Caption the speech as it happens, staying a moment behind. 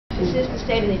This is the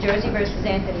State of New Jersey versus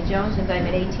Anthony Jones,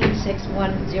 indictment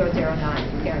 18-61009.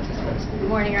 Appearances, please. Good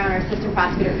morning, Your Honor. Assistant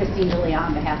Prosecutor Christine D'Elia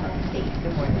on behalf of the state.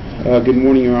 Good morning. Good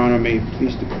morning, Your Honor. May it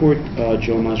please the court,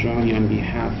 Joe Masrani on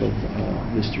behalf of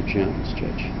Mr. Jones,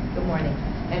 Judge. Good morning.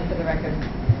 And for the record,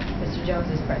 Mr. Jones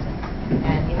is present.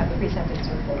 And you have the pre-sentence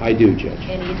report. I do, Judge.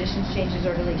 Any additions, changes,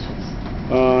 or deletions?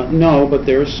 No, but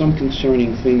there are some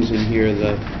concerning things in here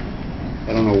that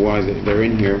I don't know why they're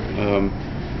in here.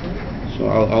 So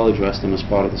I'll address them as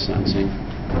part of the sentencing.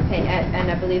 Okay,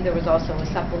 and I believe there was also a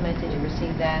supplement. Did you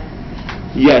receive that?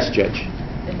 Yes, Judge.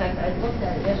 In fact, I looked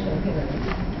at it yesterday. Here it is.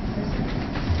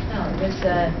 No, it was,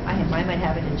 I might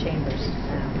have it in chambers.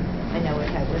 I know it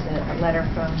was a letter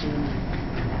from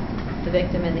the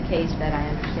victim in the case that I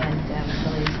understand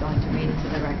Billy is going to read into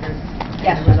the record.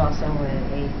 Yes. There was also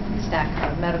a stack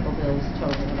of medical bills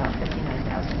totaling about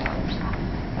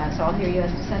 $59,000. So I'll hear you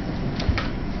as to sentencing.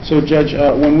 So, Judge,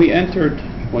 when we all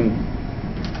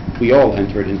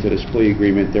entered into this plea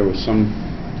agreement, there was some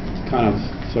kind of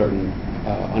certain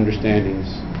understandings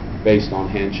based on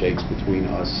handshakes between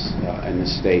us and the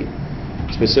state.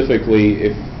 Specifically,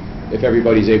 if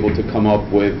everybody's able to come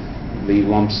up with the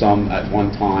lump sum at one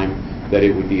time, that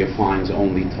it would be a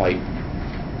fines-only type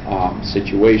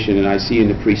situation. And I see in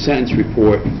the pre-sentence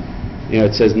report,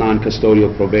 it says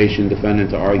non-custodial probation,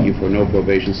 defendant to argue for no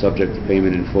probation subject to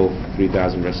payment in full,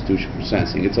 $3,000 restitution for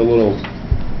sentencing. It's a little,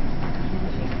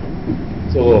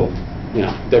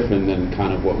 different than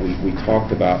kind of what we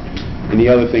talked about. And the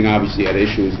other thing, obviously, at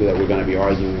issue is that we're going to be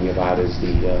arguing about is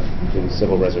the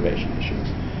civil reservation issue.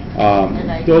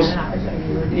 Those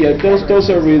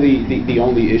are really the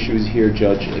only issues here,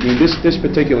 Judge. I mean, this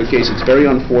particular case, it's very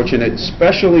unfortunate,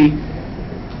 especially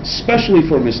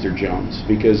for Mr. Jones,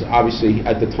 because obviously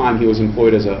at the time he was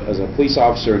employed as a police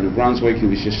officer in New Brunswick. He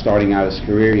was just starting out his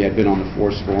career. He had been on the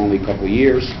force for only a couple of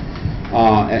years,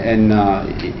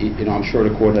 I'm sure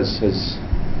the court has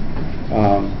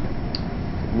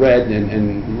read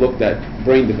and looked at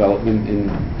brain development in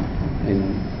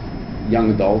young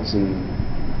adults and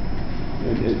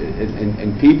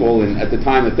people. And at the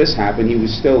time that this happened, he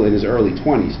was still in his early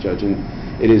 20s, Judge. And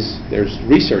there's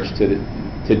research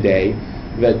today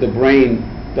that the brain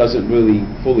doesn't really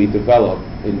fully develop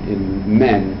in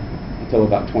men until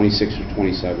about 26 or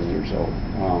 27 years old.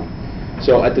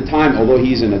 So at the time, although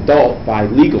he's an adult by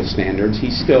legal standards,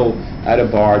 he's still at a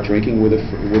bar drinking with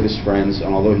his friends,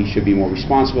 and although he should be more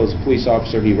responsible as a police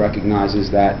officer, he recognizes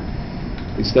that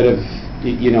instead of,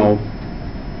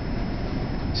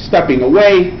 stepping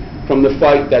away from the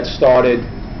fight that started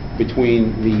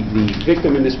between the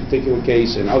victim in this particular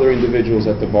case and other individuals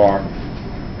at the bar,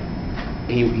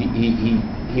 he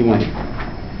went.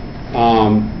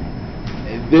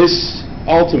 This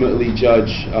ultimately,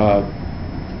 Judge,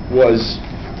 was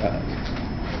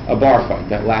a bar fight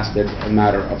that lasted a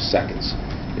matter of seconds.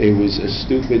 It was a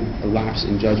stupid lapse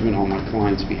in judgment on my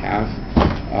client's behalf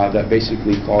that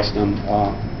basically cost him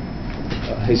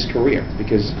his career,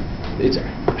 because it's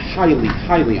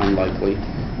highly unlikely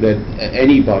that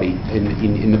anybody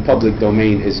in the public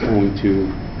domain is going to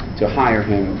hire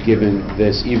him given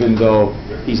this, even though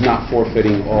he's not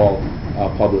forfeiting all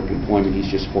public employment.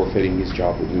 He's just forfeiting his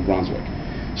job with New Brunswick.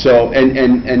 So,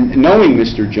 and knowing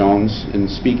Mr. Jones and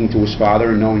speaking to his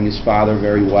father and knowing his father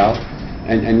very well,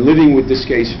 and living with this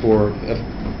case for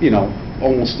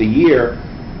almost a year,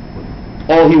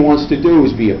 all he wants to do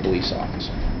is be a police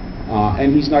officer,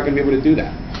 and he's not going to be able to do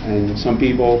that. And some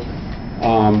people,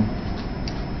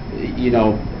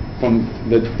 from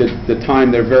the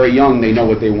time they're very young, they know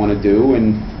what they want to do,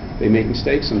 and they make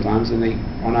mistakes sometimes, and they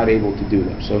are not able to do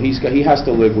them. So he has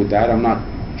to live with that. I'm not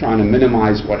trying to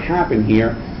minimize what happened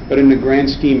here, but in the grand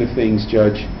scheme of things,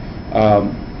 Judge,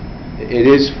 it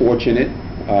is fortunate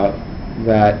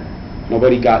that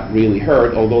nobody got really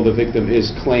hurt, although the victim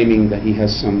is claiming that he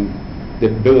has some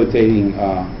debilitating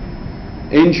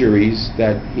injuries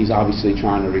that he's obviously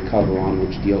trying to recover on,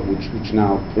 which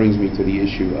now brings me to the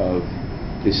issue of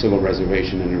the civil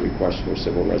reservation and the request for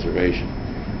civil reservation.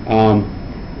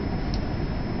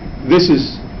 This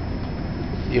is,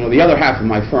 the other half of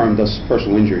my firm does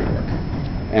personal injury work,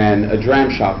 and a dram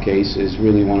shop case is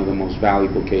really one of the most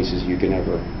valuable cases you can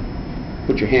ever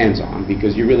put your hands on,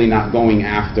 because you're really not going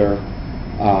after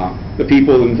the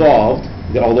people involved.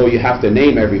 Although you have to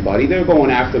name everybody, they're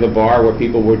going after the bar where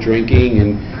people were drinking,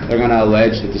 and they're going to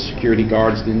allege that the security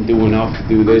guards didn't do enough to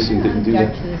do this and didn't do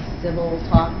that. To this civil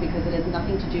talk, because it has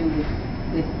nothing to do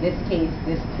with this case,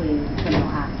 this plea, the criminal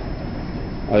aspect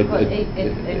of this case.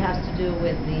 It has to do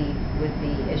with the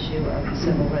issue of the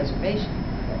civil reservation,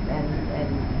 and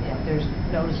there's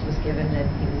notice was given that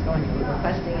he was going to be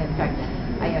requesting. In fact,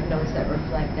 I have notes that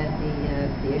reflect that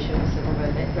the issue of civil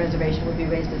reservation would be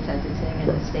raised at sentencing, and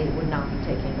the state would not be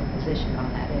taking a position on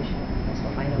that issue. That's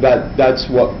what my notes. That's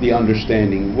what the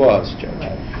understanding was, Judge.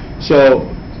 Right. So,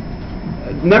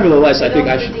 nevertheless, I think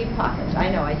I Those should... are deep pockets. I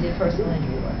know, I did personal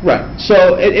injury work. Right.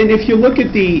 So, and if you look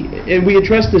at and we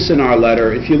addressed this in our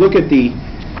letter, if you look at the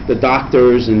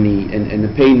doctors and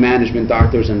the pain management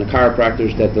doctors and the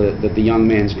chiropractors that the young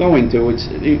man's going to,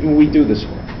 we do this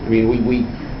work. I mean,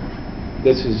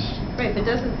 this is... Right, but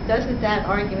doesn't that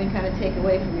argument kind of take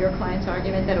away from your client's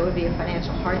argument that it would be a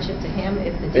financial hardship to him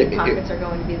if the deep pockets are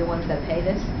going to be the ones that pay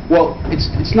this? Well,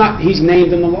 it's not, he's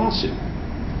named in the lawsuit.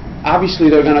 Obviously,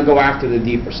 they're going to go after the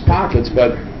deepest pockets,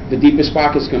 but the deepest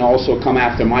pockets can also come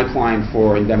after my client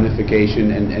for indemnification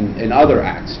and other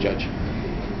acts, Judge.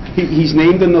 He's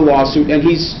named in the lawsuit, and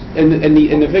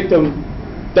the victim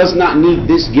does not need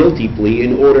this guilty plea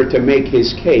in order to make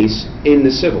his case in the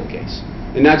civil case.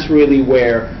 And that's really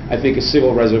where I think a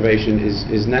civil reservation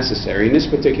is necessary. In this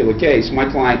particular case, my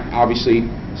client obviously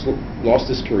lost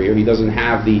his career. He doesn't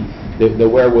have the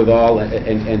wherewithal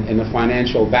and the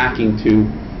financial backing to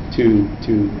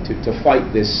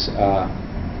fight this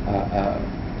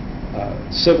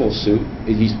civil suit.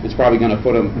 It's probably going to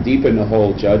put him deep in the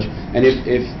hole, Judge. And if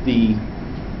the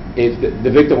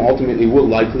victim ultimately will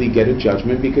likely get a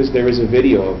judgment, because there is a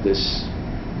video of this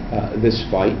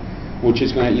fight, which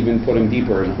is going to even put him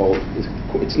deeper in the hole.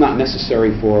 It's not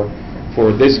necessary for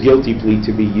this guilty plea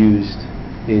to be used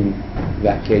in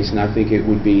that case, and I think it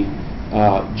would be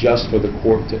just for the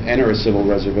court to enter a civil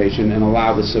reservation and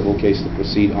allow the civil case to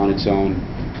proceed on its own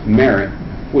merit,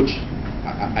 which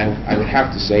I would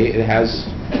have to say it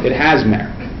has merit.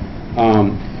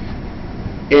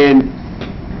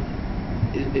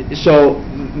 So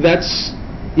that's,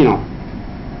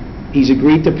 he's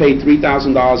agreed to pay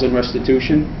 $3,000 in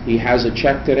restitution. He has a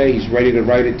check today. He's ready to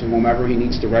write it to whomever he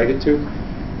needs to write it to.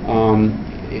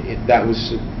 That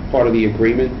was part of the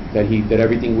agreement, that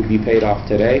everything would be paid off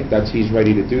today. He's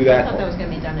ready to do that. I thought that was going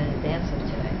to be done in advance of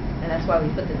today, and that's why we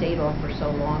put the date off for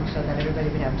so long, so that everybody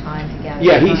would have time to gather.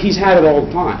 Yeah, he's had it all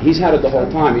the time. He's had it the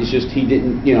whole time. He's just, he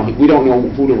didn't, we don't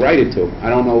know who to write it to. I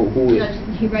don't know who. Judge,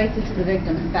 he writes it to the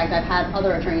victim. In fact, I've had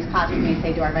other attorneys contact me and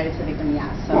say, do I write it to the victim?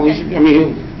 Yes. So, Well, I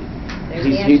mean, There's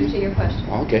the answer to your question.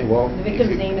 Okay, well. the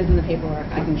victim's name is in the paperwork.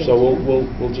 I can give So it to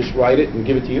him. we'll just write it and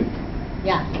give it to you?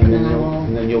 Yes, and then I will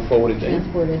And then you'll forward it to him?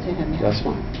 transport it to him, yes. That's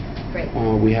fine. Great.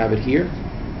 We have it here.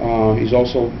 He's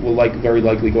also will very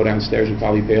likely go downstairs and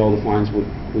probably pay all the fines for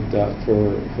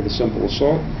the simple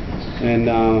assault, and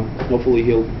hopefully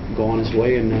he'll go on his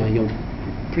way, and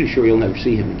pretty sure you'll never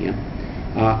see him again.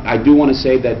 I do want to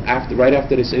say that right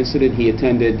after this incident, he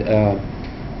attended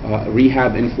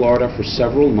rehab in Florida for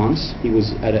several months. He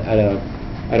was at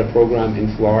a program in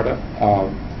Florida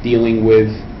dealing with,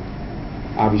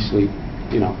 obviously,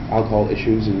 alcohol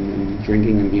issues and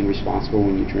drinking and being responsible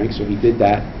when you drink. So he did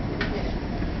that.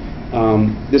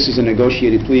 This is a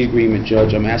negotiated plea agreement,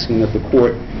 Judge. I'm asking that the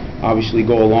court obviously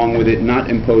go along with it, not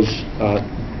impose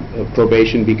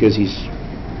probation, because he's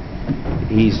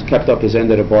kept up his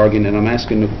end of the bargain, and I'm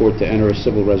asking the court to enter a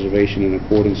civil reservation in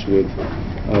accordance with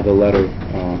the letter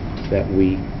that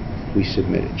we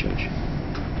submitted, Judge.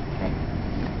 Okay.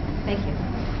 Thank you.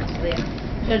 Leah?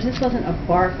 Judge, this wasn't a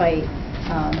bar fight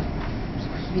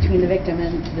between the victim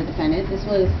and the defendant. This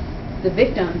was the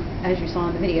victim, as you saw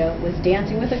in the video, was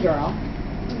dancing with a girl.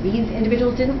 These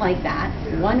individuals didn't like that.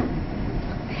 One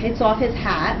hits off his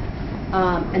hat.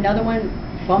 Another one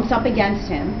bumps up against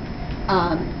him.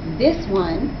 This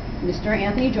one, Mr.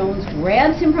 Anthony Jones,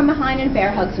 grabs him from behind in a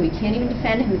bear hug so he can't even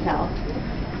defend himself.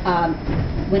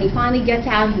 When he finally gets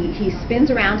out, he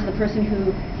spins around to the person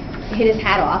who hit his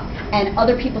hat off, and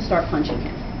other people start punching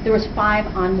him. There was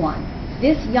 5-on-1.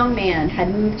 This young man had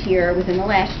moved here within the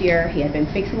last year. He had been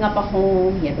fixing up a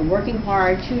home. He had been working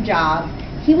hard, 2 jobs.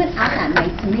 He went out that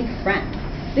night to make friends.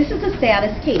 This is the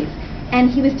saddest case. And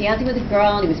he was dancing with a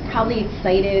girl, and he was probably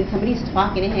excited. Somebody's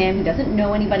talking to him. He doesn't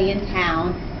know anybody in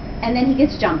town. And then he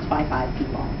gets jumped by 5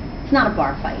 people. It's not a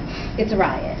bar fight. It's a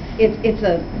riot. It's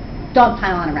a dog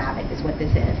pile on a rabbit is what this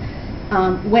is.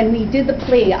 When we did the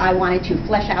plea, I wanted to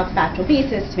flesh out the factual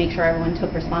basis to make sure everyone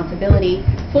took responsibility,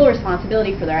 full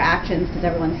responsibility for their actions, because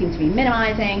everyone seemed to be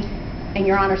minimizing, and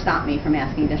Your Honor stopped me from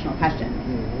asking additional questions.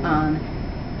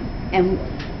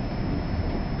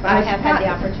 But I have had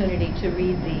the opportunity to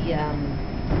read the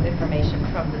information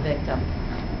from the victim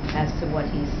as to what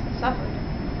he's suffered.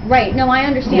 Right. No, I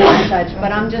understand that, Judge,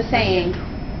 but I'm just saying,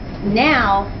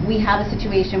 now we have a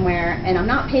situation where, and I'm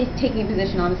not taking a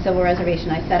position on the civil reservation,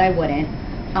 I said I wouldn't,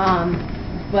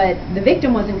 But the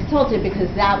victim wasn't consulted because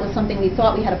that was something we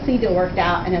thought we had a plea deal worked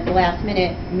out, and at the last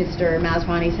minute, Mr.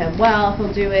 Masrani said, well,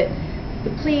 he'll do it,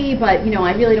 the plea, but, you know,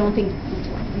 I really don't think,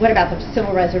 what about the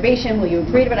civil reservation? Will you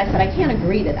agree to it? I said, I can't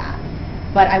agree to that,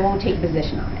 but I won't take a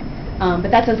position on it.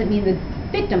 But that doesn't mean the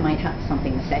victim might have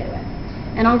something to say to it.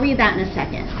 And I'll read that in a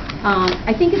second.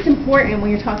 I think it's important when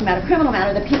you're talking about a criminal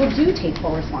matter that people do take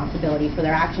full responsibility for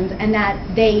their actions and that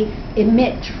they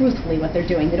admit truthfully what they're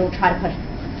doing. They don't try to put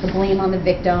the blame on the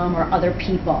victim or other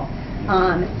people.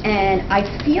 And I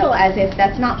feel as if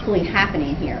that's not fully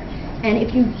happening here. And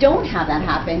if you don't have that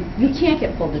happen, you can't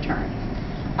get full deterrence.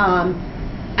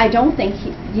 I don't think,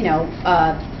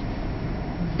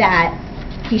 that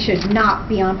he should not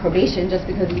be on probation just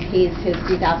because he pays his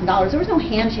 $3,000. There was no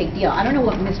handshake deal. I don't know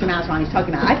what Mr. Masrani is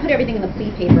talking about. I put everything in the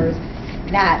plea papers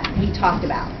that we talked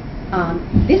about.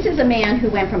 This is a man who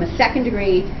went from a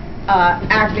second-degree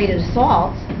aggravated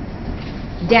assault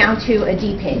down to a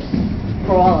DP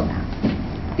for all of them.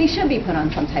 They should be put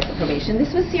on some type of probation.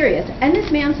 This was serious. And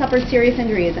this man suffered serious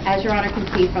injuries, as Your Honor can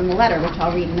see from the letter, which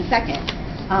I'll read in a second.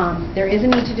 There is a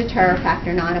need to deter.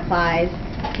 Factor 9 applies.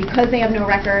 Because they have no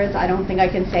records, I don't think I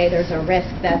can say there's a risk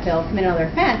that they'll commit another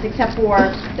offense, except for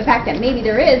the fact that maybe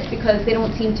there is because they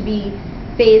don't seem to be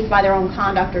fazed by their own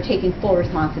conduct or taking full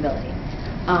responsibility.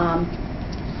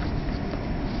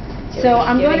 So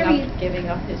I'm going to read... Giving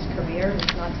up his career,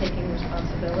 he's not taking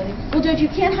responsibility? Well, Judge, you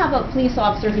can't have a police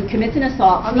officer who commits an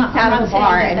assault, sneaks out of the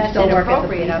bar, and still work as a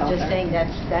police officer. I'm just saying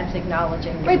that's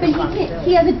acknowledging the right, but responsibility.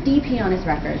 he has a DP on his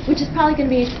record, which is probably going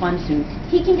to be expunged soon.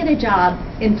 He can get a job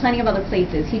in plenty of other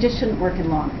places. He just shouldn't work in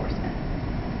law enforcement.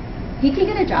 He can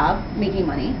get a job making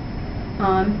money.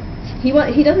 He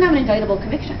doesn't have an indictable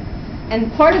conviction. And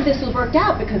part of this was worked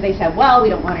out because they said, well, we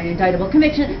don't want an indictable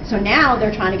conviction, so now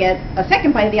they're trying to get a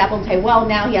second bite of the apple and say, well,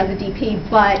 now he has a DP,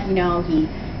 but,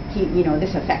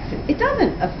 this affects it. It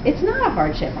doesn't, it's not a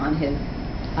hardship on his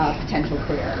potential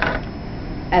career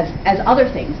as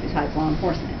other things besides law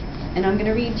enforcement. And I'm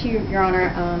going to read to you, Your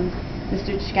Honor,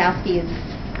 Mr. Tchaikovsky's,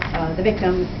 the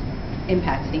victim's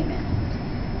impact statement.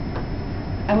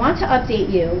 I want to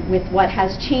update you with what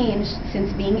has changed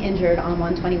since being injured on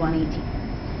 1/21/18.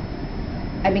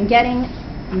 I've been getting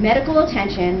medical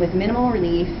attention with minimal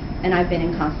relief, and I've been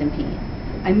in constant pain.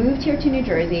 I moved here to New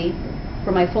Jersey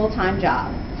for my full-time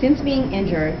job. Since being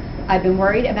injured, I've been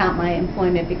worried about my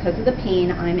employment because of the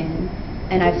pain I'm in,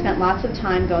 and I've spent lots of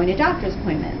time going to doctor's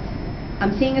appointments.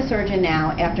 I'm seeing a surgeon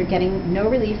now after getting no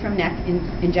relief from neck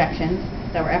injections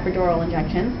that were epidural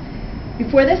injections.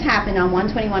 Before this happened on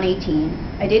 1/21/18,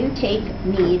 I didn't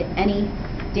need any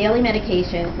daily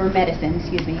medicine,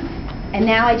 and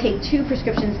now I take 2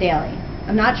 prescriptions daily.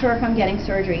 I'm not sure if I'm getting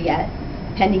surgery yet,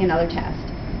 pending another test.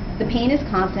 The pain is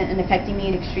constant and affecting me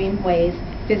in extreme ways,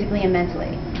 physically and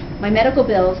mentally. My medical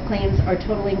bills claims are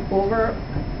totaling over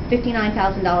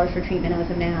 $59,000 for treatment as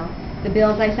of now. The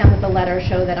bills I sent with the letter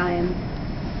show that I am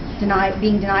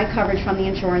being denied coverage from the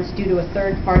insurance due to a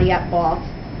third party at fault.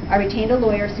 I retained a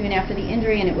lawyer soon after the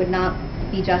injury, and it would not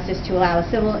be justice to allow a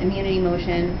civil immunity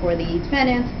motion for the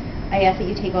defendants. I ask that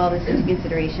you take all this into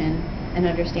consideration and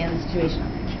understand the situation.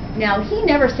 Now, he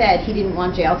never said he didn't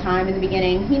want jail time in the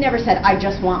beginning. He never said, I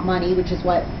just want money, which is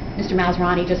what Mr.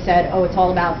 Masrani just said, oh, it's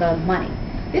all about the money.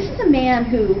 This is a man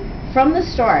who, from the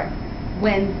start,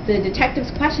 when the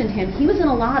detectives questioned him, he was in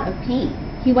a lot of pain.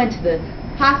 He went to the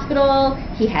hospital,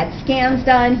 he had scans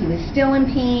done, he was still in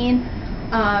pain.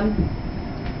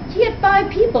 He had 5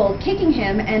 people kicking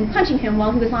him and punching him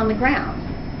while he was on the ground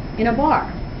in a bar.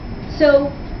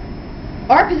 So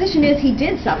our position is he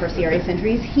did suffer serious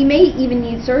injuries. He may even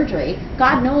need surgery.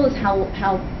 God knows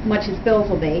how much his bills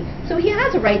will be. So he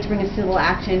has a right to bring a civil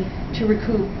action to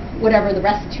recoup whatever the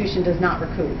restitution does not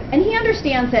recoup. And he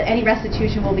understands that any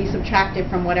restitution will be subtracted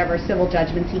from whatever civil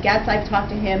judgments he gets. I've talked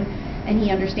to him, and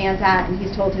he understands that, and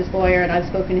he's told his lawyer, and I've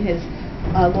spoken to his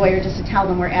lawyer just to tell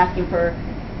them we're asking for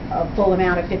a full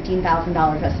amount of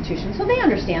 $15,000 restitution. So they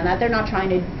understand that. They're not trying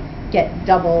to get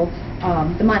double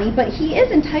the money, but he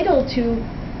is entitled to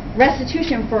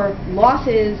restitution for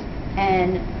losses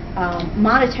and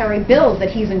monetary bills that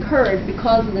he's incurred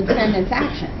because of the defendant's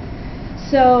actions.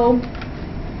 So,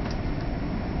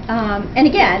 and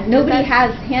again, nobody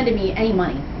has handed me any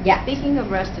money yet. Speaking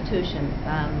of restitution,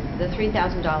 the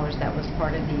 $3,000 that was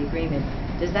part of the agreement,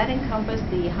 does that encompass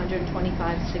the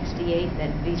 $125.68 that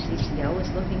VCCO is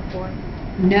looking for?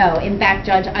 No. In fact,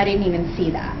 Judge, I didn't even see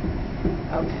that.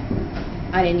 Okay.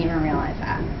 I didn't even realize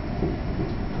that.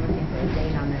 I'm looking for a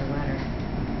date on their letter.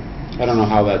 I don't know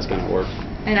how that's going to work.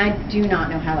 And I do not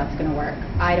know how that's going to work.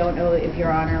 I don't know if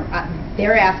Your Honor,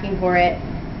 they're asking for it.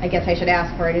 I guess I should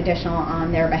ask for an additional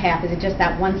on their behalf. Is it just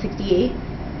that 168?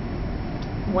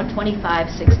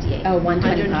 $125.68. Oh,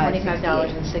 $125.68.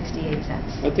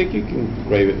 $125.68. I think you can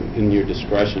grade it in your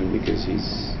discretion because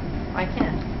he's, I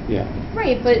can. yeah.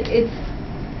 Right, but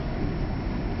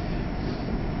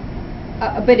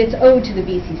it's owed to the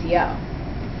VCCO.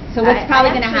 So what's I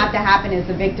probably going to have actually- to happen is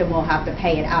the victim will have to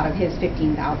pay it out of his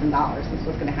 $15,000. This is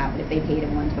what's going to happen if they paid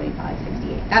him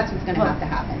 $125.68. That's what's going to Well- have to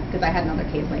happen, because I had another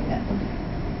case like this.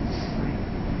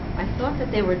 I thought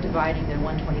that they were dividing their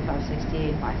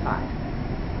 $125.68 by 5.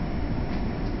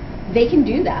 They can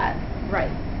do that. Right.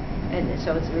 And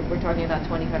so we're talking about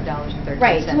 $25.13.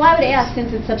 Right, so I would ask,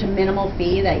 since it's such a minimal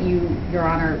fee, that Your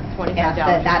Honor, ask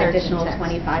that that $25.13. additional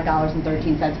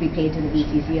 $25.13 be paid to the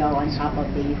VCCO on top of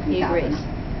the $3,000. He agrees.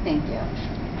 Thank you.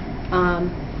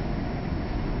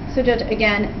 So Judge,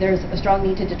 again, there's a strong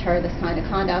need to deter this kind of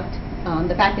conduct.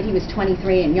 The fact that he was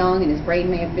 23 and young and his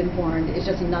brain may have been formed is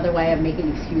just another way of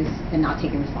making an excuse and not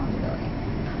taking responsibility.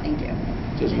 Thank you.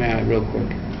 Just may I, real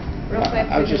quick? Real quick,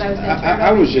 I was because just, I was gonna turn it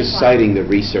I over was to your just client. citing the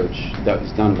research that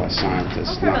was done by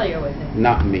scientists. I'm familiar with it.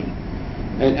 Not me.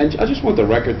 And I just want the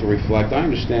record to reflect, I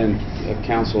understand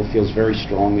counsel feels very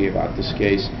strongly about this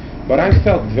case, but I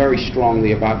felt very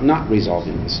strongly about not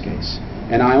resolving this case.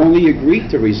 And I only agreed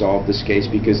to resolve this case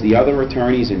because the other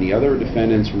attorneys and the other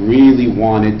defendants really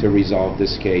wanted to resolve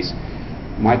this case.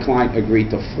 My client agreed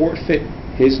to forfeit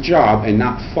his job and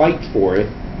not fight for it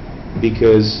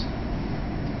because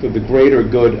for the greater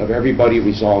good of everybody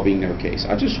resolving their case.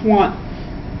 I just want,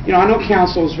 I know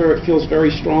counsel feels very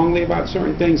strongly about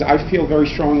certain things. I feel very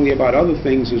strongly about other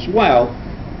things as well.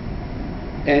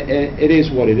 And it is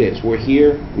what it is. We're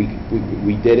here.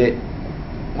 We did it.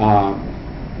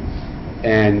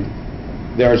 And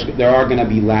there are going to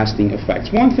be lasting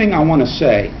effects. One thing I want to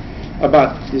say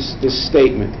about this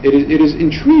statement, it is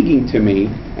intriguing to me,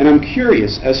 and I'm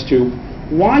curious as to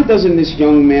why doesn't this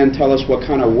young man tell us what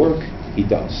kind of work he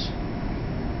does?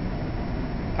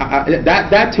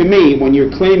 That to me, when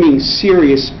you're claiming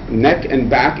serious neck and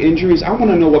back injuries, I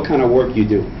want to know what kind of work you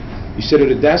do. You sit at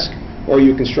a desk, or are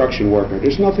you a construction worker?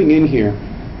 There's nothing in here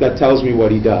that tells me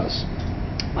what he does.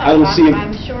 I don't see him.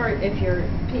 I'm sure if your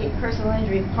personal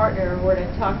injury partner were to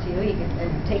talk to you,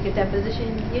 and take a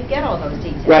deposition, you'd get all those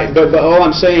details. Right, but all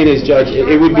I'm saying is, Judge,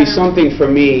 it would be something for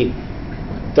me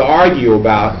to argue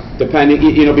about, depending,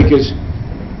 because,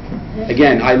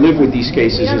 again, I live with these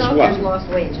cases as We don't know if well. there's lost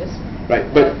wages. Right,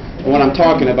 but what I'm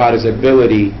talking about is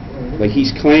ability, like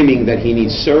he's claiming that he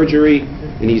needs surgery,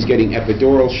 and he's getting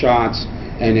epidural shots,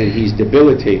 and that he's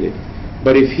debilitated.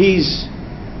 But if he's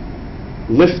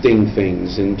lifting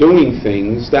things and doing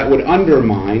things that would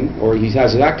undermine, or he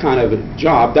has that kind of a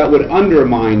job, that would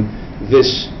undermine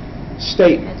this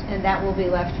statement. And that will be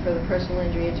left for the personal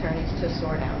injury attorneys to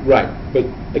sort out. Right, but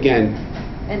again,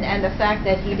 And the fact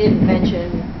that he didn't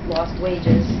mention lost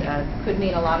wages could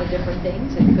mean a lot of different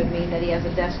things. It could mean that he has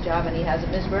a desk job and he has a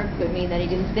miswork. Could mean that he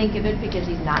didn't think of it because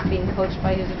he's not being coached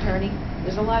by his attorney.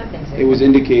 There's a lot of things. it was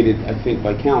indicated, I think,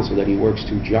 by counsel that he works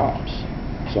 2 jobs.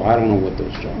 So I don't know what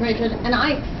those jobs Right, are. Judge, and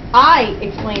I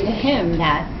explained to him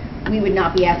that we would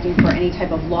not be asking for any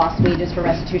type of lost wages for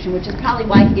restitution, which is probably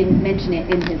why he didn't mention it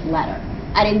in his letter.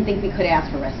 I didn't think we could ask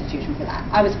for restitution for that.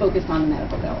 I was focused on the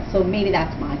medical bill, so maybe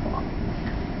that's my fault.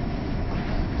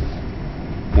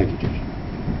 Thank you, Judge.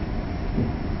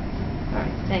 All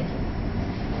right, thank you.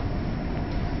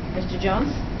 Mr. Jones,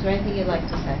 is there anything you'd like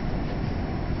to say?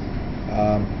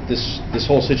 This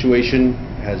whole situation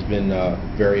has been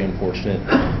very unfortunate,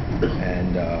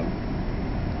 and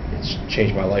it's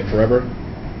changed my life forever.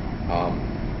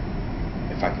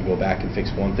 If I could go back and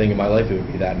fix one thing in my life, it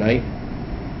would be that night.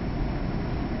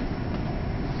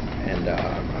 And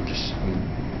I'm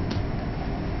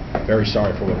very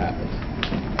sorry for what happened.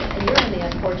 And you're in the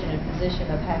unfortunate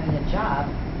position of having a job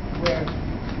where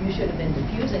you should have been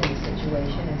diffusing the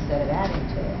situation instead of adding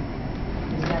to it.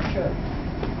 Isn't that true?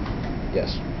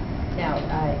 Yes. Now,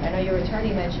 I know your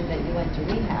attorney mentioned that you went to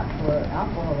rehab for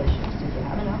alcohol issues. Did you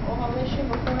have an alcohol issue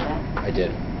before that? I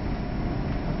did.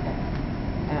 Okay.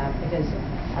 Because,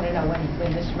 I don't know, when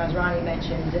Mr. Masrani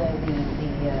mentioned the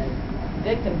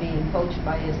victim being coached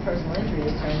by his personal injury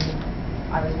attorney,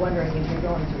 I was wondering if you're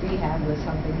going to rehab was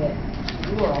something that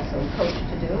you were also coached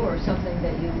to do, or something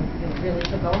that you really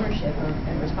took ownership of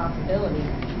and responsibility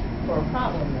for a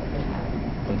problem that you had.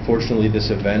 Unfortunately, this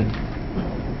event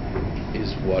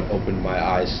is what opened my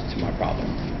eyes to my problem.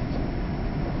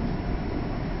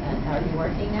 And are you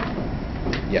working now?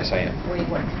 Yes, I am. Where are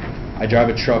you working? I drive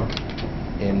a truck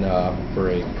for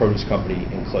a produce company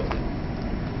in Clifton.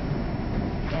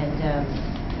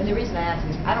 And the reason I ask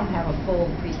is I don't have a full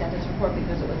pre-sentence report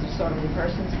because it was a sort of a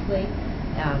person's plea,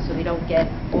 so we don't get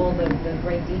all the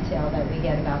great detail that we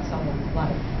get about someone's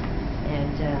life.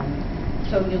 And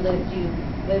so do you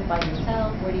live by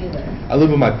yourself? Where do you live? I live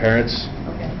with my parents.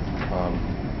 Okay. Um,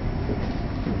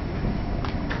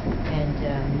 And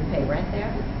you pay rent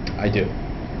there? I do.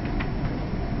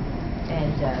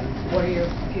 And what are your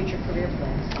future career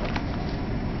plans?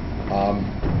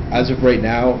 As of right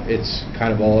now, it's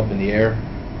kind of all up in the air.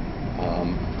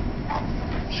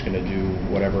 Just going to do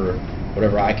whatever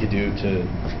I could do to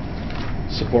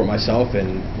support myself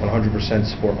and 100%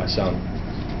 support my son.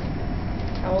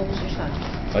 How old is your son?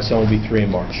 My son will be 3 in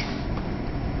March.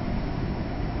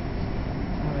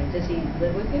 All right. Does he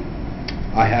live with you?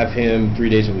 I have him 3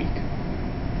 days a week.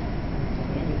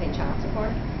 And you pay child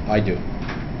support? I do.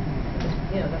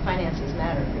 You know, the finances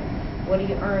matter. What do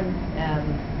you earn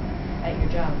at your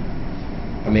job?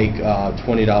 I make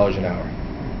 $20 an hour.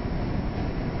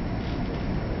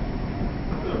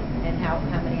 And how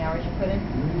many hours you put in?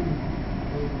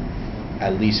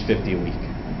 At least 50 a week.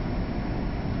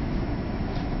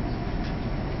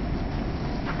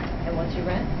 And what's your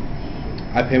rent?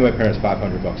 I pay my parents $500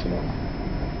 a month.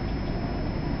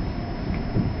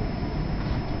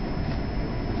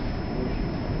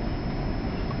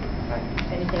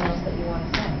 Anything else that you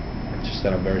want to say? Just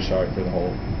that I'm very sorry for the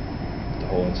whole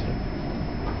incident.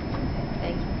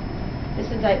 Thank you. This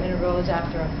indictment arose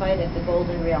after a fight at the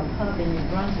Golden Rail Pub in New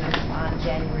Brunswick on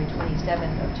January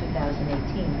 27th of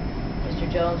 2018.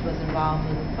 Mr. Jones was involved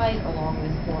with the fight along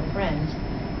with 4 friends,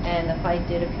 and the fight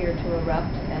did appear to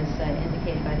erupt, as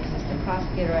indicated by the assistant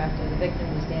prosecutor, after the victim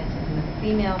was dancing with a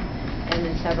female, and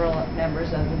then several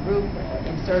members of the group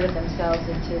inserted themselves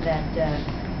into that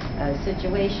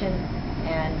situation,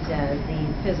 and the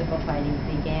physical fighting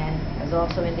began. As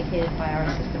also indicated by our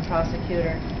assistant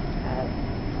prosecutor,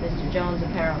 Mr. Jones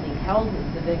apparently held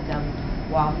the victim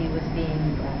while he was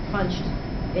being punched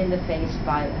in the face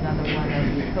by another one of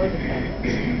the co-defendants.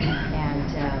 And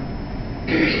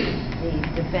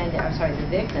the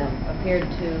victim appeared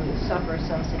to suffer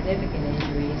some significant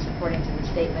injuries. According to the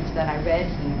statements that I read,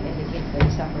 he indicates that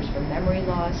he suffers from memory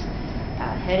loss,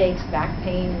 headaches, back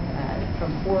pain,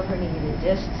 from 4 herniated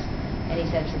discs, and he's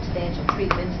had substantial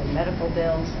treatments and medical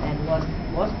bills and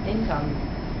lost income.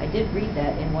 I did read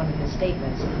that in one of his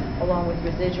statements, along with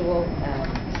residual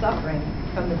suffering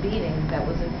from the beating that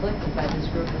was inflicted by this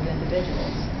group of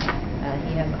individuals.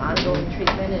 He has ongoing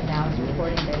treatment and now is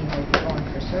reporting that he might be going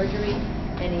for surgery,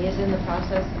 and he is in the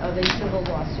process of a civil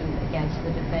lawsuit against the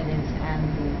defendants and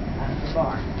the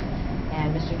bar.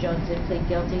 And Mr. Jones did plead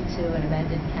guilty to an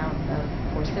amended count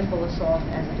for simple assault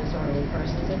as a disorderly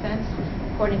persons offense.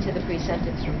 According to the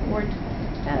pre-sentence report,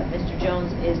 Mr. Jones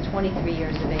is 23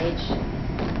 years of age.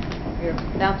 You're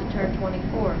about to turn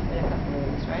 24 in a couple of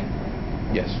weeks, right?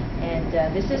 Yes. And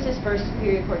this is his first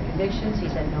Superior Court convictions.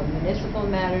 He's had no municipal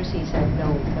matters. He's had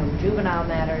no juvenile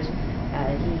matters.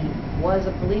 He was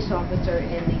a police officer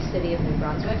in the city of New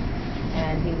Brunswick,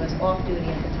 and he was off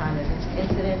duty at the time of this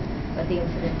incident, but the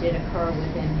incident did occur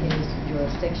within his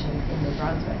jurisdiction in New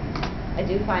Brunswick. I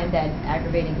do find that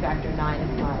aggravating factor 9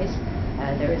 applies.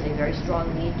 There is a very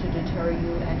strong need to deter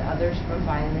you and others from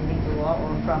violating the law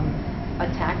or from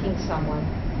attacking someone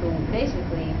who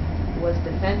basically was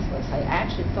defenseless. I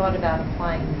actually thought about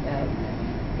applying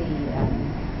the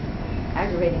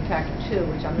aggravating factor 2,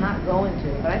 which I'm not going to,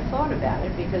 but I thought about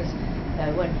it because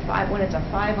when it's a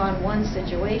 5-on-1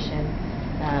 situation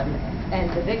and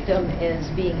the victim is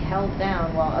being held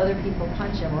down while other people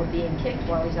punch him or being kicked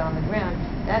while he's on the ground,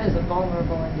 that is a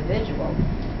vulnerable individual.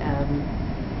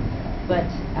 But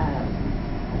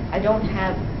I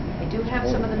do have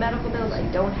some of the medical bills. I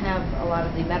don't have a lot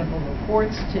of the medical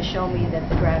reports to show me that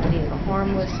the gravity of the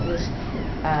harm was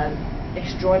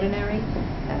extraordinary.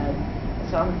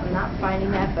 So I'm not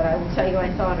finding that, but I will tell you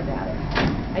I thought about it.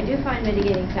 I do find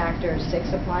mitigating factor 6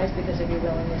 applies because of your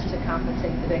willingness to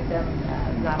compensate the victim,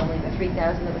 not only the $3,000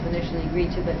 that was initially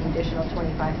agreed to, but the additional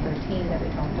 $2,513 that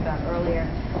we talked about earlier.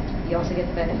 You also get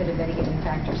the benefit of mitigating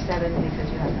factor 7 because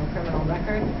you have no criminal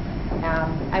record.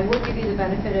 I would give you the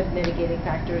benefit of mitigating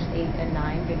factors 8 and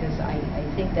 9 because I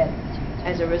think that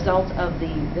as a result of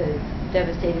the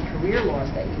devastating career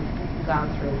loss that you've gone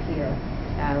through here,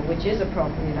 which is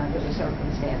appropriate under the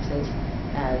circumstances,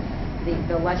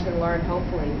 the lesson learned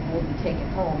hopefully will be taken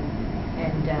home,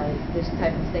 and this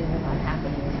type of thing will not happen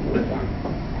with you again.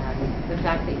 The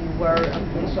fact that you were a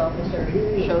police officer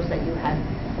shows that you had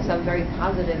some very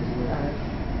positive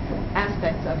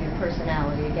aspects of your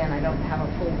personality. Again, I don't have a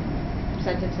full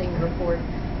sentencing report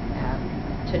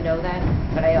to know that,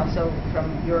 but I also,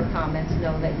 from your comments,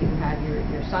 know that you have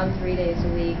your son 3 days a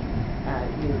week,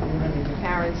 you live with your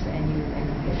parents, and you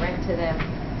give rent to them.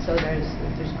 So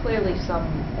there's clearly some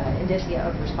indicia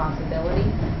of responsibility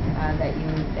that you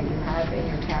have in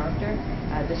your character,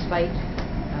 despite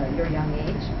your young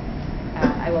age.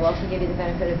 I will also give you the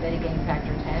benefit of mitigating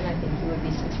factor 10. I think you would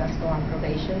be successful on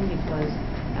probation because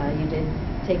you did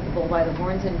take the bull by the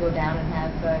horns and go down and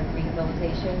have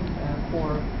rehabilitation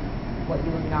for what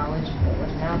you acknowledged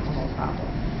was an alcohol problem.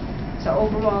 So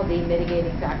overall, the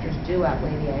mitigating factors do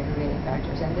outweigh the aggravating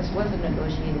factors, and this was a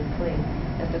negotiated plea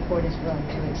that the court is willing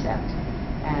to accept.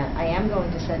 I am going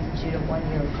to sentence you to 1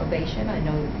 year of probation. I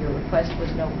know your request was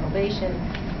no probation.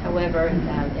 However,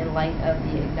 in light of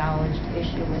the acknowledged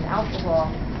issue with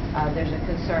alcohol, there's a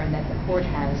concern that the court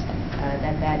has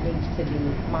that needs to be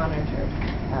monitored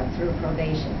through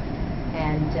probation.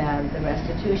 And the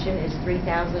restitution is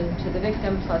 $3,000 to the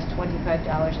victim plus $25.13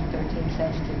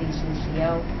 to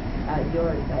VCCO. Your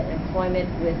employment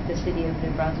with the City of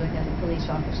New Brunswick as a police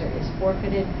officer is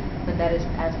forfeited, but that is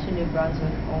as to New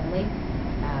Brunswick only.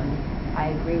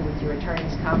 I agree with your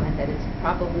attorney's comment that it's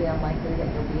probably unlikely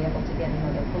that you'll be able to get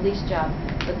another police job,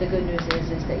 but the good news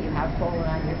is that you have fallen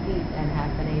on your feet and have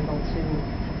been able to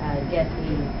get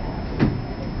the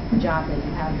job that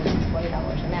you have, which is $20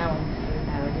 an hour,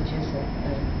 which is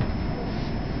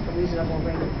a reasonable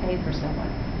rate of pay for someone.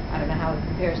 I don't know how it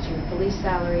compares to your police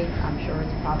salary. I'm sure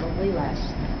it's probably less,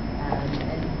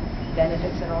 and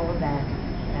benefits and all of that.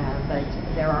 But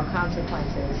there are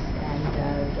consequences, and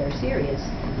they're serious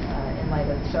in light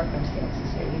of the circumstances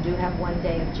here. You do have 1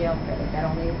 day of jail credit. That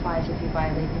only applies if you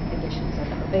violate the conditions of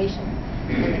probation.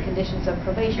 And the conditions of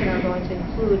probation are going to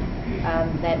include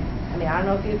that, I mean, I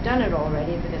don't know if you've done it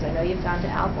already, because I know you've gone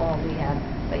to alcohol rehab,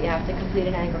 but you have to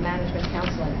complete an anger management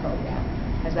counseling program.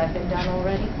 Has that been done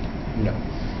already? No.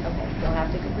 Okay, you'll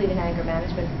have to complete an anger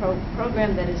management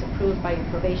program that is approved by your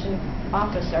probation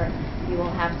officer. You will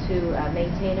have to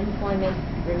maintain employment,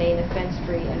 remain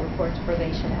offense-free, and report to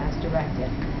probation as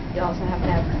directed. You also have to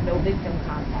have no victim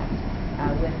contact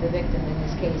with the victim in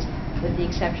this case, with the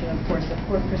exception, of course, of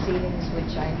court proceedings,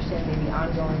 which I understand may be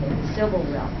ongoing in the civil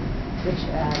realm, which,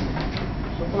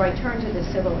 before I turn to the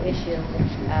civil issue,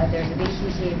 there's a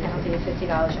VCCA penalty of $50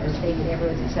 for a state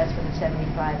neighborhood assessment of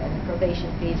 $75, and the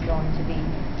probation fee is going to be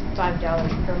 $5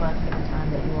 per month for the time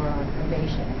that you are on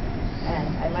probation. And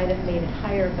I might have made it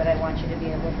higher, but I want you to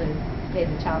be able to pay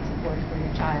the child support for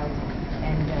your child,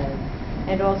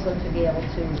 and also to be able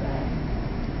to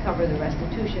cover the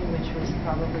restitution, which was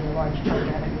probably a large chunk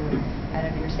out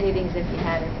of your savings if you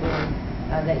had it, or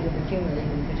that you've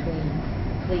accumulated between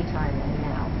plea time and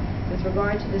now. With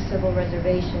regard to the civil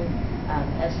reservation,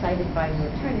 as cited by your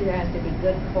attorney, there has to be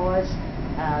good cause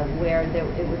where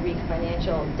it would wreak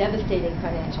devastating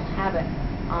financial havoc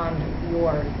on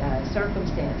your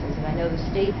circumstances. And I know the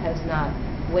state has not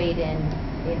weighed in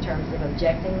terms of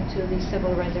objecting to the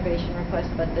civil reservation request,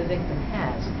 but the victim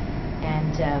has.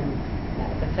 And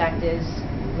the fact is,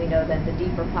 we know that the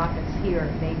deeper pockets here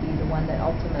may be the one that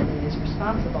ultimately is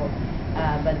responsible.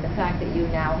 But the fact that you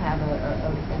now have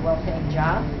a well-paying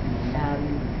job,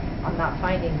 I'm not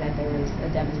finding that there is a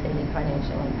devastating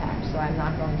financial impact, so I'm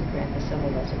not going to grant the civil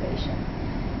reservation.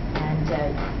 And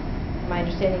my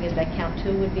understanding is that count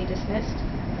 2 would be dismissed?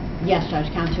 Yes,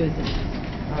 Judge, count 2 is dismissed.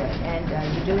 All right, and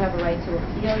you do have a right to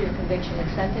appeal your conviction and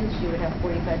sentence. You would have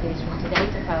 45 days from today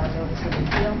to file a notice of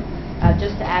appeal.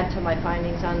 Just to add to my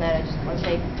findings on that, I just want to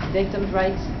say victims'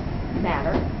 rights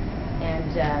matter, and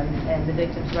the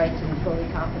victim's right to be fully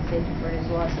compensated for his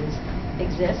losses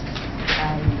exists.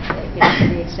 To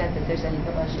the extent that there's any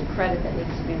commercial credit that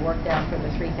needs to be worked out for the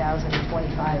 $3,025.13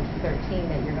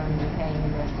 that you're going to be paying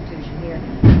in restitution here,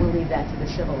 we'll leave that to the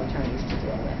civil attorneys to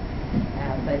deal with.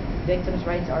 But victims'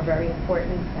 rights are very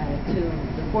important to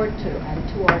the court and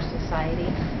to our society,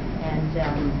 and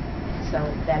so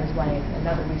that is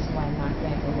another reason why I'm not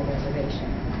granting the reservation.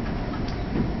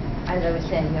 As I was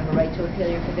saying, you have a right to appeal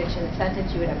your conviction and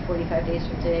sentence. You would have 45 days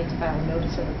from today to file a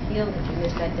notice of appeal. If you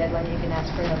miss that deadline, you can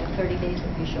ask for another 30 days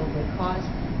if you show good cause.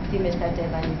 If you miss that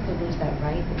deadline, you could lose that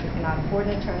right. If you cannot afford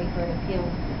an attorney for an appeal,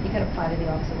 you can apply to the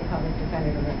Office of the Public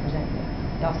Defender to represent you.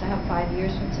 You also have 5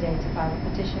 years from today to file a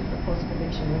petition for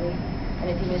post-conviction relief. And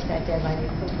if you miss that deadline,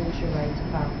 you could lose your right to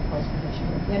file for post-conviction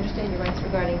relief. You understand your rights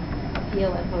regarding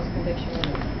appeal and post-conviction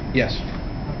relief? Yes. Okay.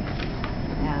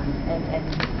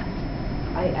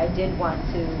 I did want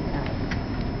to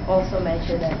also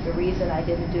mention that the reason I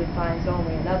didn't do fines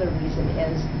only, another reason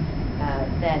is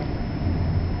that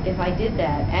if I did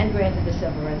that and granted the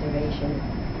civil reservation,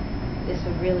 this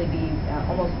would really be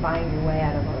almost buying your way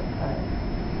out of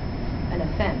an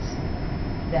offense.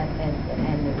 That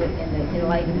in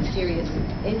light of the serious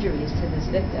injuries to this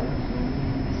victim,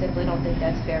 I simply don't think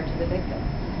that's fair to the victim.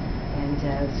 And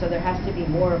so there has to be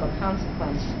more of a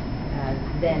consequence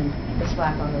than the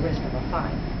slap on the wrist of a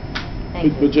fine.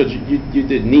 Thank But you. Judge, you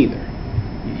did neither.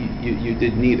 You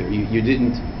did neither. You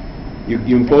didn't,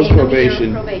 you imposed I gave him a year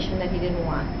of probation. probation that he didn't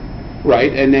want.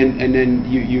 Right, and then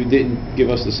you didn't give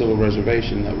us the civil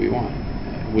reservation that we wanted,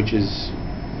 which is,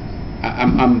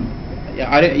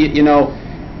 you know,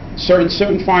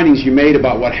 certain findings you made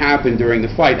about what happened during the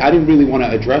fight. I didn't really want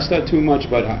to address that too much,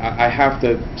 but I have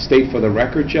to state for the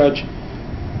record, Judge,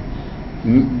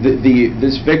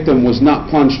 this victim was not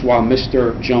punched while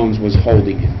Mr. Jones was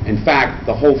holding him. In fact,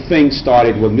 the whole thing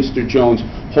started with Mr. Jones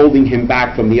holding him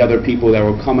back from the other people that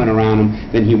were coming around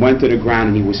him. Then he went to the ground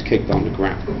and he was kicked on the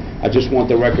ground. I just want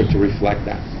the record to reflect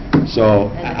that.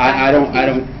 So And the I fact don't. that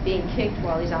he's being kicked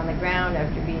while he's on the ground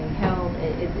after being held,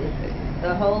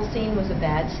 the whole scene was a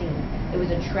bad scene. It was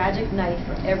a tragic night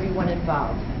for everyone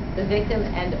involved, the victim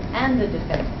and the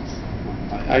defendants.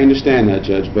 I understand that,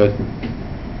 Judge, but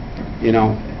you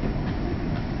know.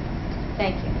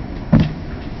 Thank you.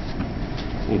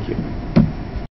 Thank you.